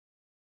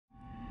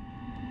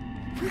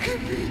We've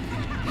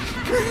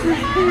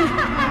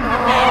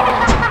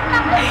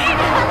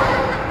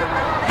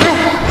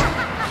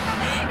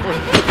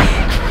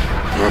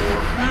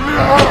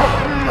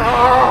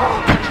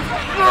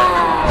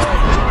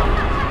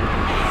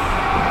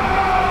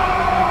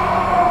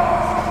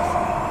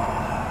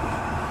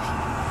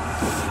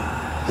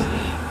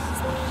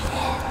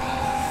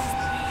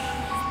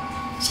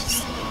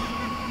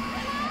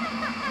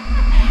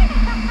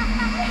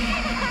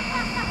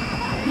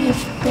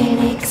been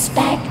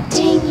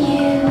expecting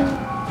you.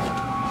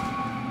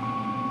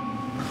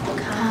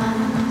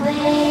 Come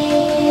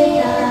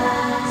play with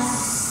us.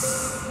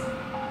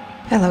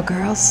 Hello,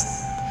 girls.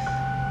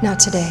 Not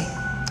today.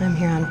 I'm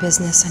here on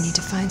business. I need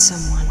to find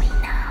someone.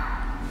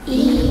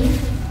 Eve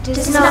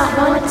does not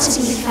want to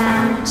be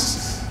found.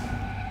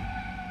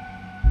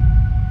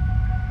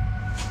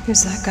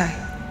 Who's that guy?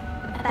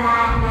 A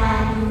bad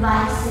man who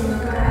lies in the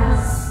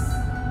girls.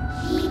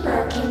 He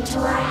broke into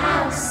our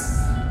house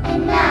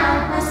and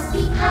now must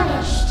be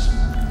punished.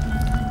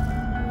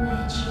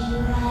 Would you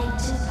like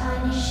to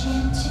punish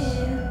him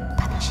too?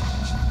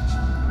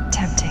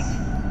 Tempting.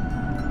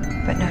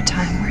 But no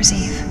time. Where's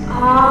Eve?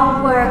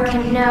 All work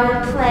and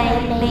no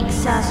play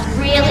makes us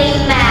really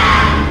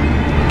mad.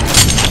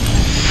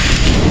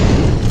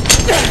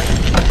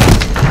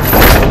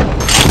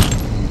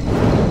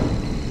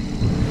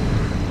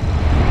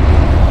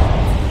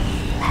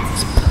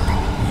 Let's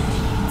play.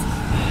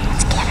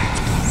 Let's get her.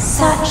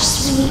 Such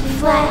sweet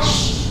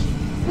flesh.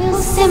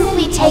 We'll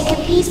simply take a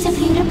piece of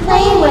you to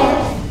play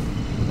with.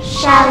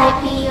 Shall it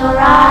be your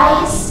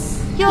eyes,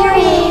 your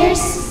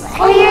ears,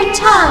 or your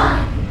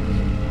tongue?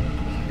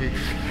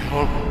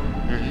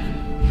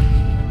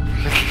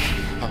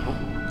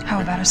 How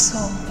about a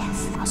soul?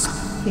 Yes, a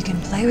soul. You can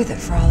play with it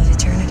for all of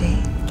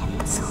eternity.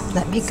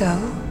 Let me go,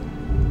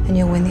 and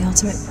you'll win the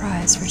ultimate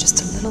prize for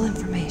just a little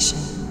information.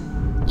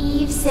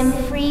 Eve's in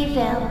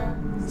Freeville,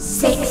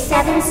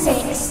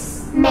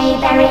 676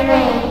 Mayberry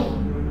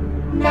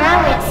Lane.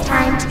 Now it's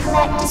time to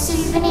collect a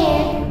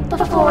souvenir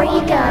before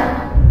you go.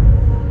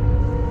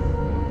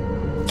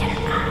 Get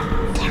her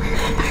eye, camera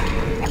her barter,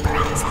 rip her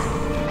eyes out.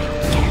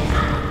 Get her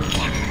eye,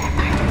 camera her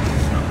barter,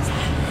 rip her eyes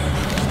out.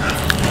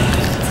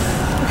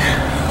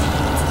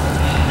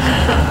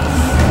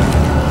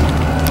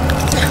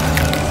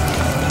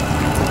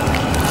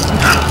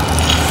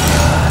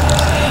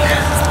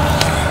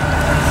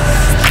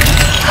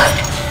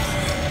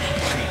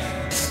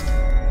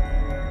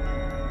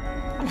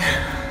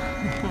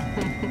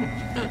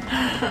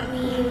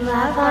 We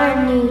love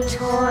our new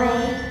toy.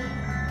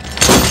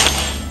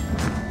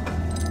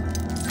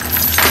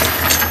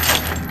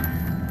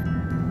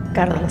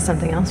 Got a little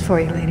something else for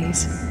you,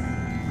 ladies.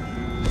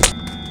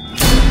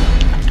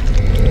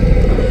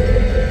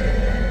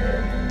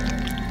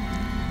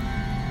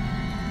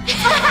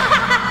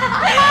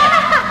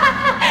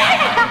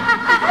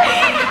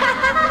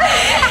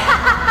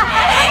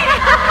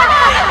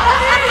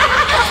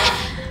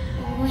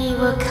 We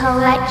will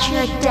collect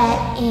your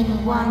debt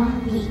in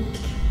 1 week.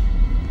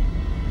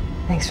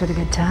 Thanks for the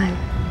good time.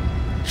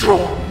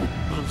 Don't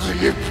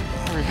leave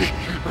me.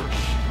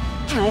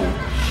 Don't,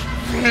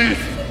 please.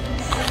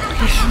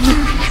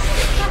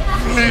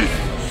 Please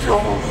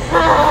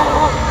don't.